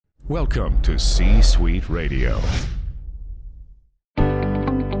Welcome to C-Suite Radio.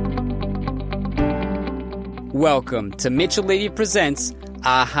 Welcome to Mitchell Levy Presents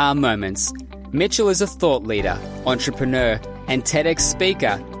Aha Moments. Mitchell is a thought leader, entrepreneur, and TEDx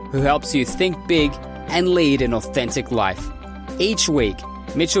speaker who helps you think big and lead an authentic life. Each week,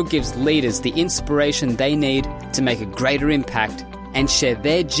 Mitchell gives leaders the inspiration they need to make a greater impact and share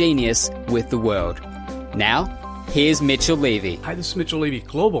their genius with the world. Now, here's Mitchell Levy. Hi, this is Mitchell Levy,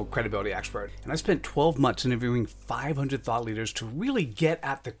 global credibility expert, and I spent 12 months interviewing 500 thought leaders to really get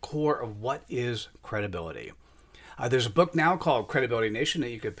at the core of what is credibility. There's a book now called Credibility Nation that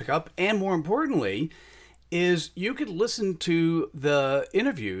you could pick up, and more importantly, is you could listen to the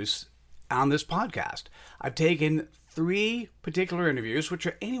interviews on this podcast. I've taken 3 particular interviews, which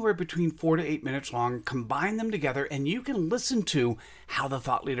are anywhere between 4 to 8 minutes long, combine them together, and you can listen to how the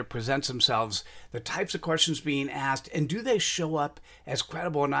thought leader presents themselves, the types of questions being asked, and do they show up as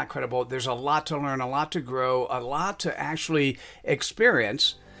credible or not credible. There's a lot to learn, a lot to grow, a lot to actually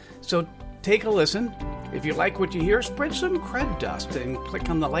experience. So take a listen. If you like what you hear, spread some cred dust and click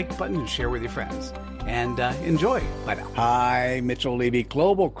on the like button and share with your friends. And enjoy. Bye now. Hi, Mitchell Levy,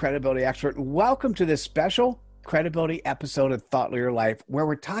 global credibility expert. Welcome to this special credibility episode of Thought Leader Life, where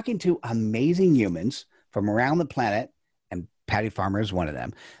we're talking to amazing humans from around the planet, and Patty Farmer is one of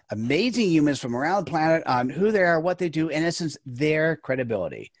them. Amazing humans from around the planet on who they are, what they do, in essence, their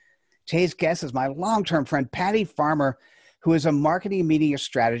credibility. Today's guest is my long-term friend, Patty Farmer, who is a marketing and media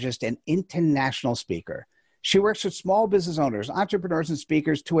strategist and international speaker. She works with small business owners, entrepreneurs, and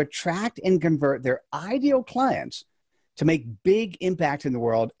speakers to attract and convert their ideal clients to make big impact in the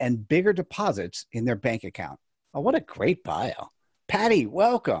world and bigger deposits in their bank account. Oh, what a great bio. Patty,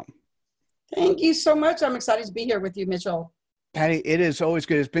 welcome. Thank you so much. I'm excited to be here with you, Mitchell. Patty, it is always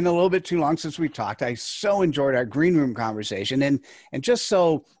good. It's been a little bit too long since we talked. I so enjoyed our green room conversation. And just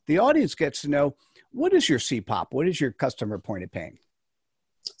so the audience gets to know, what is your CPOP? What is your customer point of pain?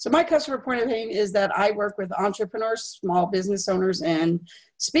 So my customer point of pain is that I work with entrepreneurs, small business owners, and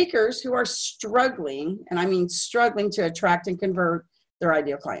speakers who are struggling, and I mean struggling, to attract and convert their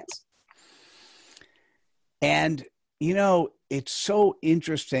ideal clients. And, you know, it's so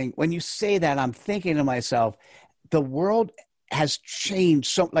interesting. When you say that, I'm thinking to myself, the world has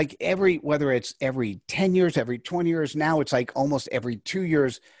changed. So like whether it's every 10 years, every 20 years, now it's like almost every 2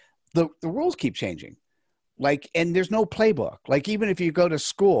 years, the rules keep changing. Like, and there's no playbook. Like, even if you go to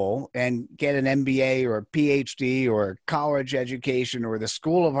school and get an MBA or a PhD or college education or the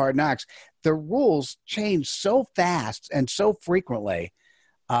School of Hard Knocks, the rules change so fast and so frequently.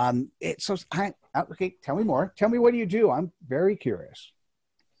 Okay, tell me more. Tell me, what do you do? I'm very curious.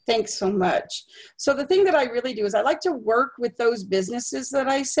 Thanks so much. So the thing that I really do is I like to work with those businesses that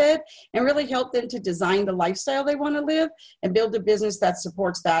I said and really help them to design the lifestyle they want to live and build a business that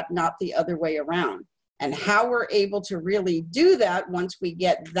supports that, not the other way around. And how we're able to really do that once we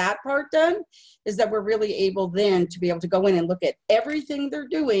get that part done is that we're really able then to be able to go in and look at everything they're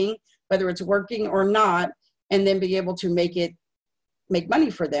doing, whether it's working or not, and then be able to make money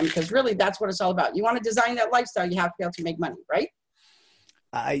for them, because really that's what it's all about. You want to design that lifestyle, you have to be able to make money, right?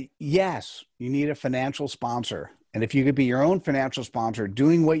 Yes, you need a financial sponsor. And if you could be your own financial sponsor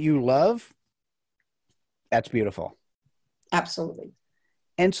doing what you love, that's beautiful. Absolutely.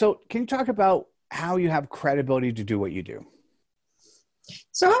 And so can you talk about how you have credibility to do what you do?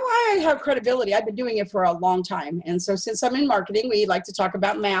 So how I have credibility, I've been doing it for a long time. And so since I'm in marketing, we like to talk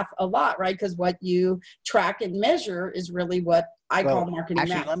about math a lot, right? Because what you track and measure is really what I call marketing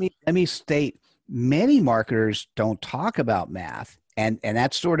math. Let me state, many marketers don't talk about math. And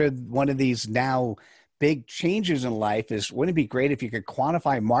that's sort of one of these now big changes in life is, wouldn't it be great if you could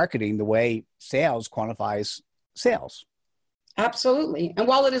quantify marketing the way sales quantifies sales? Absolutely. And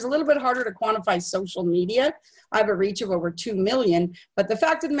while it is a little bit harder to quantify social media, I have a reach of over 2 million. But the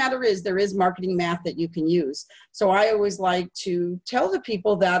fact of the matter is there is marketing math that you can use. So I always like to tell the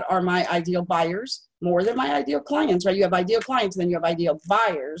people that are my ideal buyers more than my ideal clients, right? You have ideal clients and then you have ideal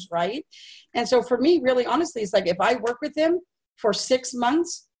buyers, right? And so for me, really, honestly, it's like if I work with them for 6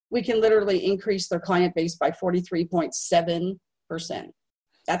 months, we can literally increase their client base by 43.7%.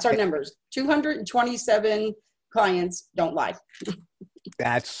 That's our numbers. 227 clients don't lie.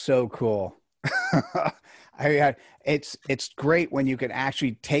 That's so cool. It's great when you can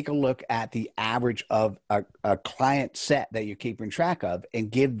actually take a look at the average of a client set that you're keeping track of and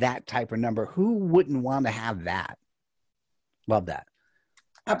give that type of number. Who wouldn't want to have that? Love that.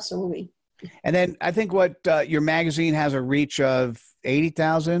 Absolutely. And then I think your magazine has a reach of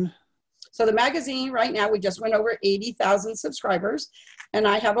 80,000. So the magazine right now, we just went over 80,000 subscribers, and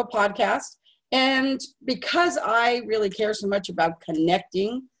I have a podcast. And because I really care so much about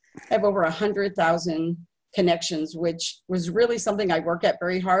connecting I have over 100,000 connections, which was really something I work at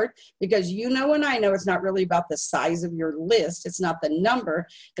very hard, because and I know it's not really about the size of your list. It's not the number.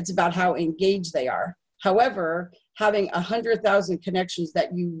 It's about how engaged they are. However, having 100,000 connections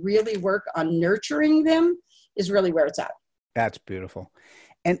that you really work on nurturing them is really where it's at. That's beautiful.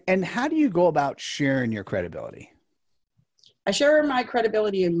 And how do you go about sharing your credibility? I share my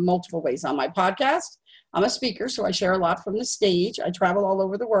credibility in multiple ways. On my podcast, I'm a speaker, so I share a lot from the stage. I travel all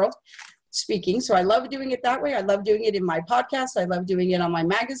over the world speaking, so I love doing it that way. I love doing it in my podcast. I love doing it on my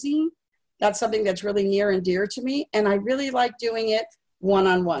magazine. That's something that's really near and dear to me. And I really like doing it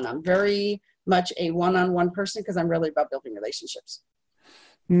one-on-one. I'm very much a one-on-one person because I'm really about building relationships.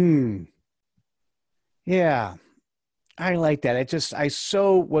 Yeah, I like that. I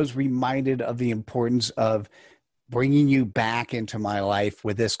so was reminded of the importance of bringing you back into my life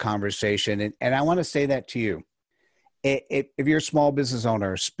with this conversation. And I want to say that to you. If you're a small business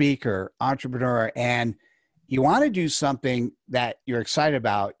owner, speaker, entrepreneur, and you want to do something that you're excited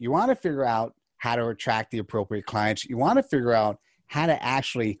about, you want to figure out how to attract the appropriate clients, you want to figure out how to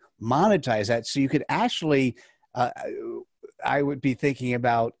actually monetize that so you could actually, I would be thinking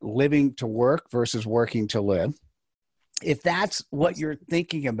about living to work versus working to live. If that's what you're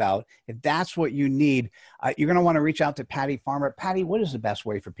thinking about, if that's what you need, you're going to want to reach out to Patty Farmer. Patty, what is the best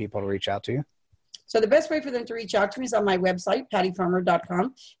way for people to reach out to you? So the best way for them to reach out to me is on my website,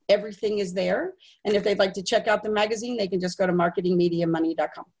 pattyfarmer.com. Everything is there. And if they'd like to check out the magazine, they can just go to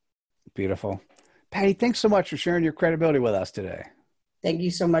marketingmediamoney.com. Beautiful. Patty, thanks so much for sharing your credibility with us today. Thank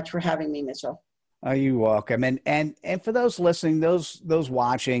you so much for having me, Mitchell. You're welcome. And for those listening, those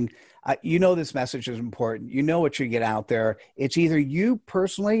watching, this message is important. You know what you get out there. It's either you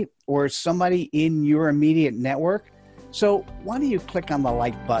personally or somebody in your immediate network. So why don't you click on the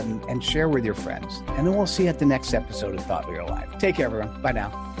like button and share with your friends? And then we'll see you at the next episode of Thought Leader Live. Take care, everyone. Bye now.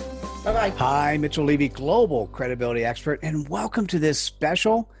 Bye-bye. Hi, Mitchell Levy, global credibility expert, and welcome to this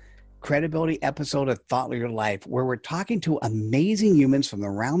special credibility episode of Thought Leader Life, where we're talking to amazing humans from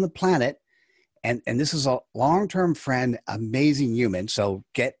around the planet. And this is a long-term friend, amazing human. So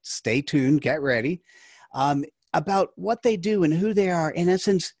stay tuned, get ready, about what they do and who they are, in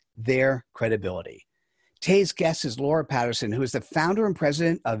essence, their credibility. Today's guest is Laura Patterson, who is the founder and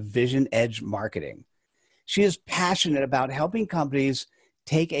president of Vision Edge Marketing. She is passionate about helping companies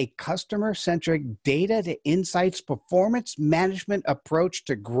take a customer-centric data to insights, performance management approach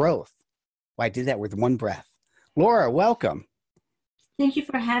to growth. Well, I did that with one breath. Laura, welcome. Thank you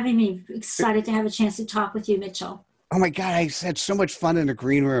for having me. Excited to have a chance to talk with you, Mitchell. Oh my God, I had so much fun in the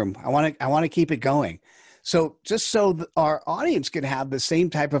green room. I want to keep it going. So just so our audience can have the same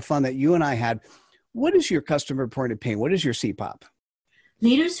type of fun that you and I had, what is your customer point of pain? What is your CPOP?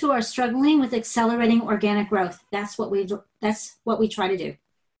 Leaders who are struggling with accelerating organic growth. That's what we try to do.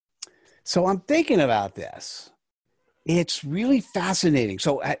 So I'm thinking about this. It's really fascinating.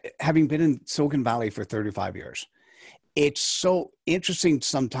 So having been in Silicon Valley for 35 years, it's so interesting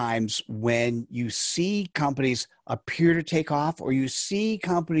sometimes when you see companies appear to take off or you see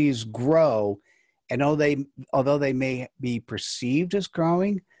companies grow, and although they may be perceived as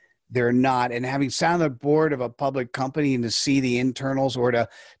growing, they're not. And having sat on the board of a public company and to see the internals or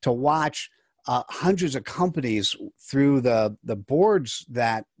to watch hundreds of companies through the boards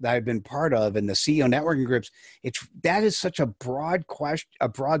that I've been part of and the CEO networking groups, that is such a broad question, a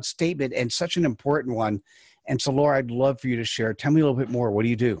broad statement, and such an important one. And so, Laura, I'd love for you to share. Tell me a little bit more. What do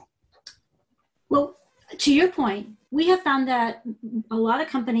you do? Well, to your point, we have found that a lot of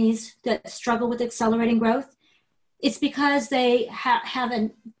companies that struggle with accelerating growth, it's because they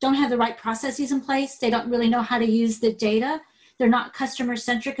don't have the right processes in place. They don't really know how to use the data. They're not customer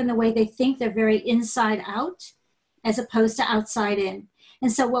centric in the way they think. They're very inside out as opposed to outside in.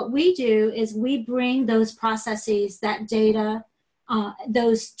 And so what we do is we bring those processes, that data,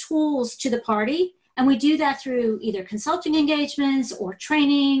 those tools to the party. And we do that through either consulting engagements or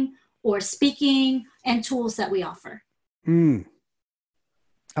training or speaking and tools that we offer. Oh,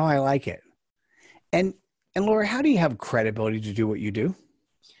 I like it. And Laura, how do you have credibility to do what you do?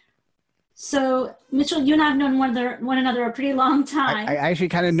 So, Mitchell, you and I have known one another a pretty long time. I actually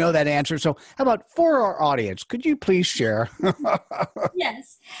kind of know that answer. So how about for our audience, could you please share?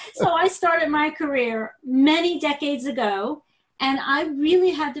 Yes. So I started my career many decades ago, and I really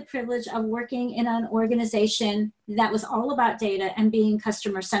had the privilege of working in an organization that was all about data and being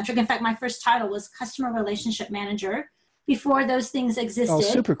customer centric. In fact, my first title was Customer Relationship Manager before those things existed. Oh,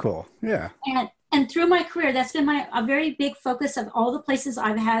 super cool. Yeah. And through my career, that's been a very big focus of all the places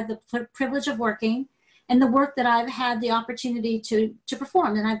I've had the privilege of working and the work that I've had the opportunity to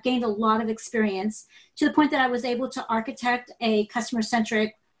perform. And I've gained a lot of experience to the point that I was able to architect a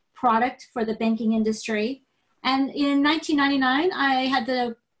customer-centric product for the banking industry. And in 1999, I had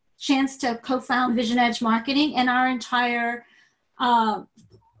the chance to co-found Vision Edge Marketing, and our entire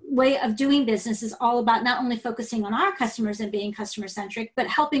way of doing business is all about not only focusing on our customers and being customer-centric, but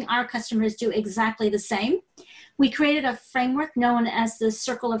helping our customers do exactly the same. We created a framework known as the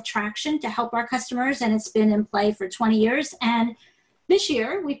Circle of Traction to help our customers, and it's been in play for 20 years. And this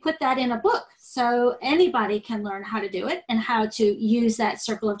year, we put that in a book, so anybody can learn how to do it and how to use that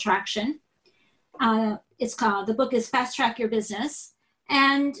Circle of Traction. The book is Fast Track Your Business.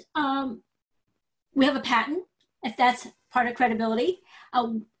 And we have a patent, if that's part of credibility.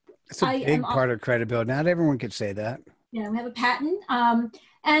 It's a big part of credibility. Not everyone could say that. Yeah, we have a patent.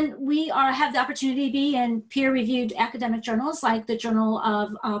 And we have the opportunity to be in peer-reviewed academic journals like the Journal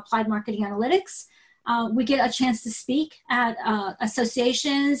of Applied Marketing Analytics. We get a chance to speak at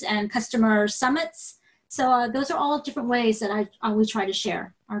associations and customer summits. So those are all different ways that we try to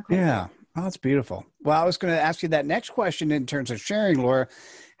share our credibility. Yeah. Oh, that's beautiful. Well, I was going to ask you that next question in terms of sharing, Laura.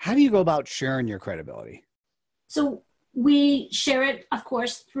 How do you go about sharing your credibility? So we share it, of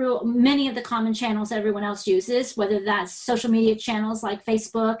course, through many of the common channels everyone else uses, whether that's social media channels like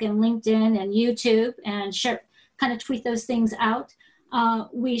Facebook and LinkedIn and YouTube, and kind of tweet those things out.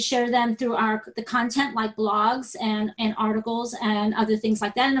 We share them through the content like blogs and articles and other things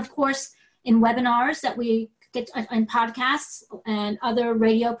like that. And of course, in webinars that we get in podcasts and other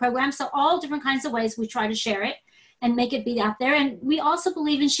radio programs. So all different kinds of ways we try to share it and make it be out there. And we also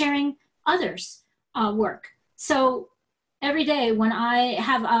believe in sharing others' work. So every day when I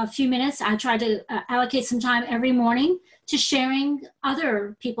have a few minutes, I try to allocate some time every morning to sharing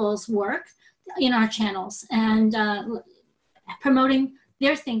other people's work in our channels and promoting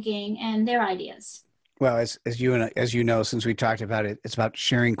their thinking and their ideas. Well, as you know, since we talked about it, it's about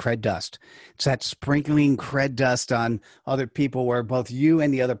sharing cred dust. It's that sprinkling cred dust on other people where both you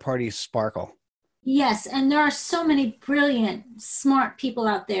and the other parties sparkle. Yes, and there are so many brilliant, smart people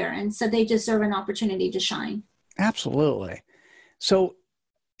out there, and so they deserve an opportunity to shine. Absolutely. So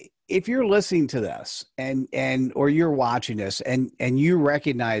if you're listening to this or you're watching this and you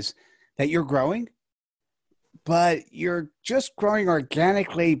recognize that you're growing, but you're just growing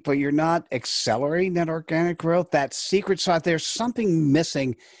organically, but you're not accelerating that organic growth, that secret sauce, there's something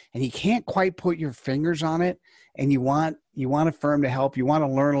missing and you can't quite put your fingers on it, and you want a firm to help, you want to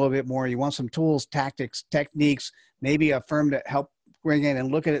learn a little bit more, you want some tools, tactics, techniques, maybe a firm to help bring in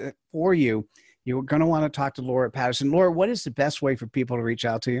and look at it for you, you're going to want to talk to Laura Patterson. Laura, what is the best way for people to reach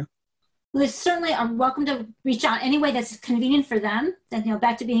out to you? Well, they certainly are welcome to reach out any way that's convenient for them. Then,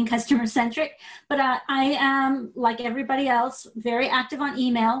 back to being customer centric. But I am, like everybody else, very active on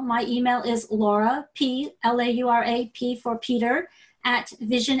email. My email is Laura, P for Peter, at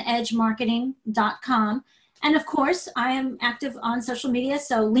visionedgemarketing.com. And of course, I am active on social media.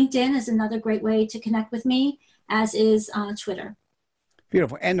 So LinkedIn is another great way to connect with me, as is Twitter.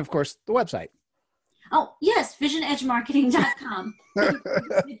 Beautiful. And of course, the website. Oh, yes, visionedgemarketing.com.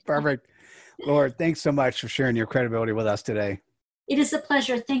 Perfect. Laura, thanks so much for sharing your credibility with us today. It is a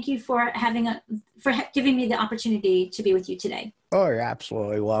pleasure. Thank you for giving me the opportunity to be with you today. Oh, you're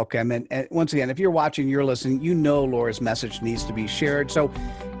absolutely welcome. And once again, if you're watching, you're listening, you know Laura's message needs to be shared. So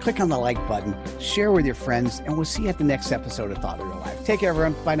click on the like button, share with your friends, and we'll see you at the next episode of Thought Leader Live. Take care,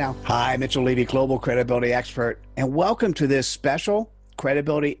 everyone. Bye now. Hi, Mitchell Levy, Global Credibility Expert, and welcome to this special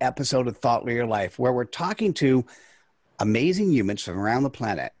credibility episode of Thought Leader Life, where we're talking to amazing humans from around the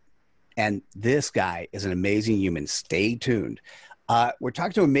planet. And this guy is an amazing human. Stay tuned. We're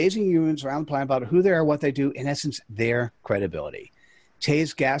talking to amazing humans around the planet about who they are, what they do, in essence, their credibility.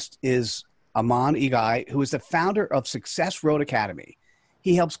 Today's guest is Aman Egai, who is the founder of Success Road Academy.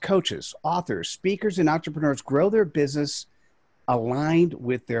 He helps coaches, authors, speakers, and entrepreneurs grow their business aligned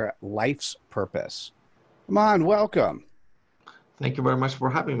with their life's purpose. Aman, welcome. Thank you very much for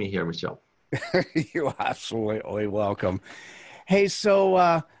having me here, Michelle. You're absolutely welcome. Hey,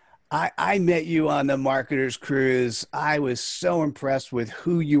 so I met you on the Marketers Cruise. I was so impressed with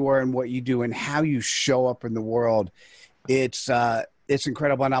who you are and what you do and how you show up in the world. It's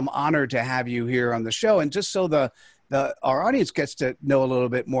incredible, and I'm honored to have you here on the show. And just so our audience gets to know a little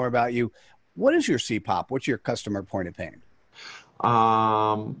bit more about you, what is your CPOP? What's your customer point of pain?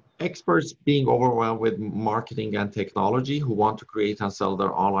 Experts being overwhelmed with marketing and technology who want to create and sell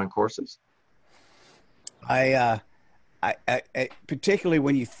their online courses. I particularly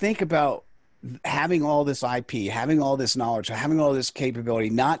when you think about having all this IP, having all this knowledge, having all this capability,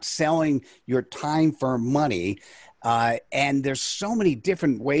 not selling your time for money, and there's so many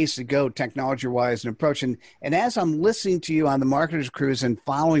different ways to go technology-wise and approach. And as I'm listening to you on the Marketers Cruise and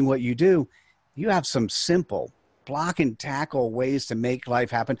following what you do, you have some simple block and tackle ways to make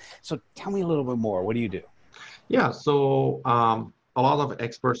life happen. So tell me a little bit more. What do you do? Yeah, so a lot of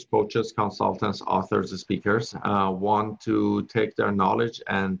experts, coaches, consultants, authors, speakers want to take their knowledge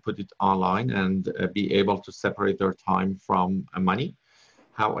and put it online and be able to separate their time from money.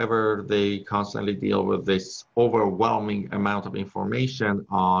 However, they constantly deal with this overwhelming amount of information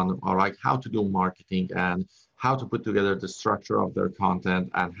on like how to do marketing and how to put together the structure of their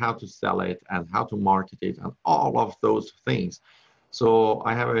content and how to sell it and how to market it and all of those things. So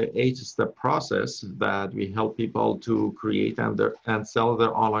I have an 8-step process that we help people to create and sell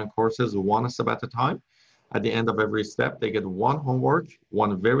their online courses one step at a time. At the end of every step, they get one homework,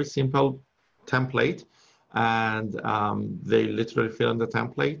 one very simple template, and they literally fill in the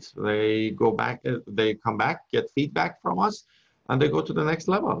template. They go back, they come back, get feedback from us, and they go to the next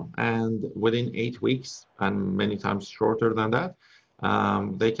level. And within 8 weeks, and many times shorter than that,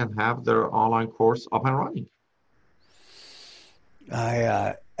 they can have their online course up and running.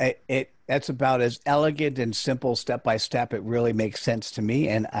 That's about as elegant and simple step by step. It really makes sense to me,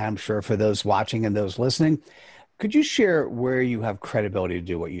 and I'm sure for those watching and those listening. Could you share where you have credibility to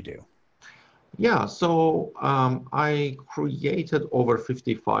do what you do? Yeah, so I created over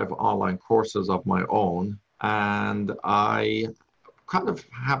 55 online courses of my own, and I kind of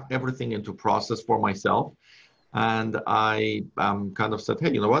have everything into process for myself. And I kind of said,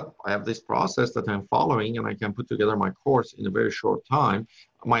 hey, you know what? I have this process that I'm following, and I can put together my course in a very short time.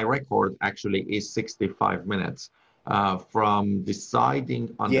 My record actually is 65 minutes from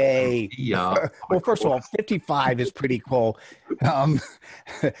deciding on the idea. Well, first of all, 55 is pretty cool.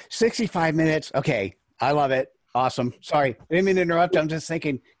 65 minutes. Okay. I love it. Awesome. Sorry. I didn't mean to interrupt. I'm just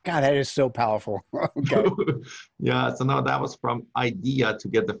thinking, God, that is so powerful. Okay. Yeah. So no, that was from idea to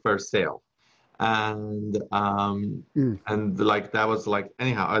get the first sale. And like, that was like,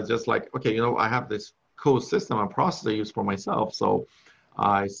 anyhow, I was just like, okay, you know, I have this cool system and process I use for myself. So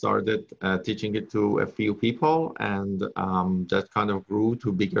I started teaching it to a few people, and that kind of grew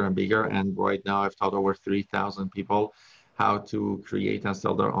to bigger and bigger. And right now I've taught over 3,000 people how to create and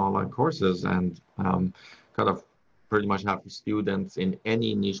sell their online courses, and kind of pretty much have students in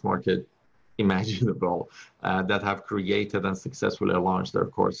any niche market imaginable that have created and successfully launched their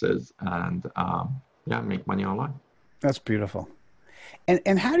courses and make money online. That's beautiful.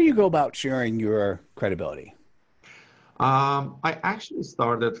 And how do you go about sharing your credibility? I actually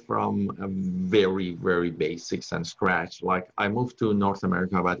started from a very, very basics and scratch. Like, I moved to North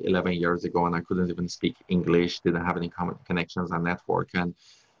America about 11 years ago, and I couldn't even speak English, didn't have any common connections and network. And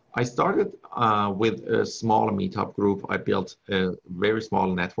I started with a small meetup group. I built a very small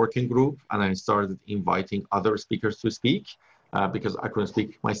networking group, and I started inviting other speakers to speak because I couldn't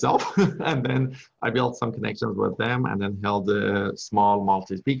speak myself. And then I built some connections with them, and then held a small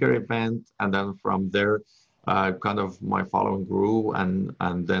multi-speaker event. And then from there, kind of my following grew, and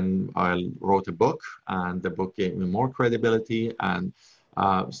then I wrote a book, and the book gave me more credibility, and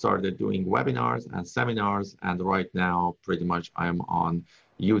started doing webinars and seminars. And right now, pretty much I'm on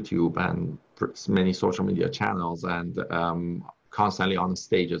YouTube and many social media channels, and constantly on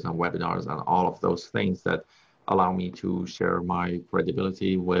stages and webinars and all of those things that allow me to share my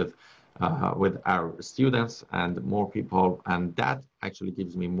credibility with our students and more people. And that actually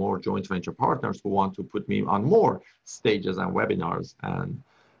gives me more joint venture partners who want to put me on more stages and webinars. And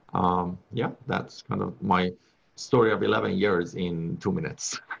that's kind of my story of 11 years in 2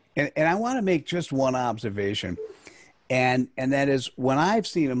 minutes. And I want to make just one observation. And that is, when I've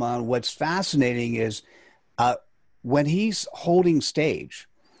seen him on, what's fascinating is when he's holding stage,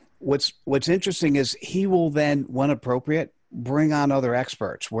 what's interesting is he will then, when appropriate, bring on other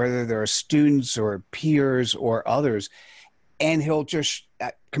experts, whether they're students or peers or others, and he'll just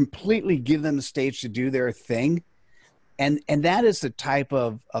completely give them the stage to do their thing. And that is the type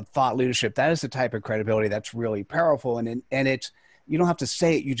of thought leadership. That is the type of credibility that's really powerful. And it's, you don't have to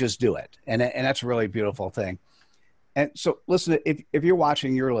say it, you just do it. And that's a really beautiful thing. And so listen, if you're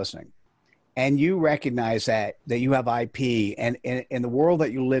watching, you're listening, and you recognize that you have IP, and in the world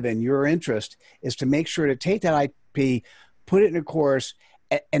that you live in, your interest is to make sure to take that IP, put it in a course,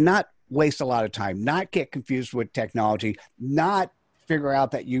 and not waste a lot of time, not get confused with technology, not figure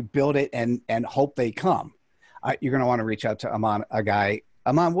out that you build it and hope they come. You're going to want to reach out to Aman Agai.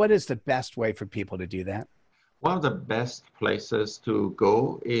 Aman, what is the best way for people to do that? One of the best places to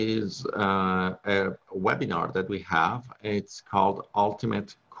go is a webinar that we have. It's called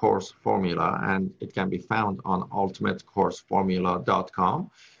Ultimate Course Formula, and it can be found on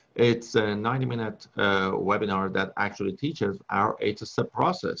ultimatecourseformula.com. It's a 90-minute webinar that actually teaches our 8-step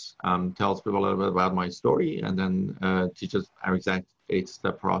process, tells people a little bit about my story, and then teaches our exact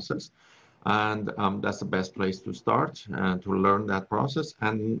 8-step process. And that's the best place to start and to learn that process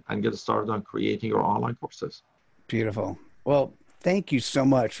and get started on creating your online courses. Beautiful. Well, thank you so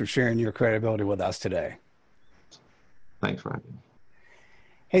much for sharing your credibility with us today. Thanks for having me.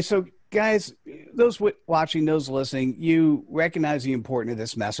 Hey, so guys, those watching, those listening, you recognize the importance of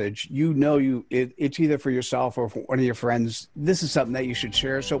this message. You know, it's either for yourself or for one of your friends. This is something that you should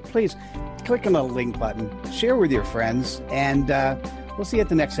share. So please click on the link button, share with your friends, and we'll see you at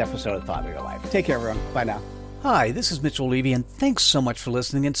the next episode of Thought Leader Life. Take care, everyone. Bye now. Hi, this is Mitchell Levy, and thanks so much for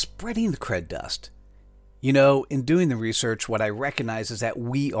listening and spreading the cred dust. You know, in doing the research, what I recognize is that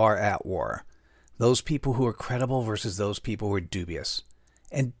we are at war. Those people who are credible versus those people who are dubious.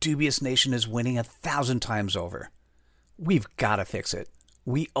 And Dubious Nation is winning 1,000 times over. We've got to fix it.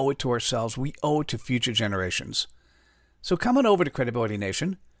 We owe it to ourselves. We owe it to future generations. So come on over to Credibility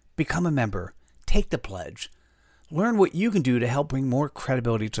Nation, become a member, take the pledge, learn what you can do to help bring more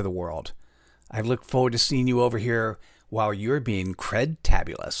credibility to the world. I look forward to seeing you over here while you're being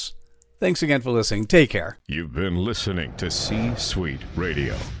cred-tabulous. Thanks again for listening. Take care. You've been listening to C-Suite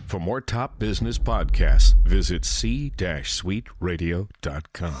Radio. For more top business podcasts, visit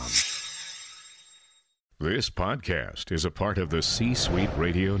c-suiteradio.com. This podcast is a part of the C-Suite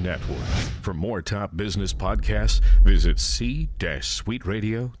Radio Network. For more top business podcasts, visit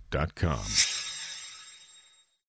c-suiteradio.com.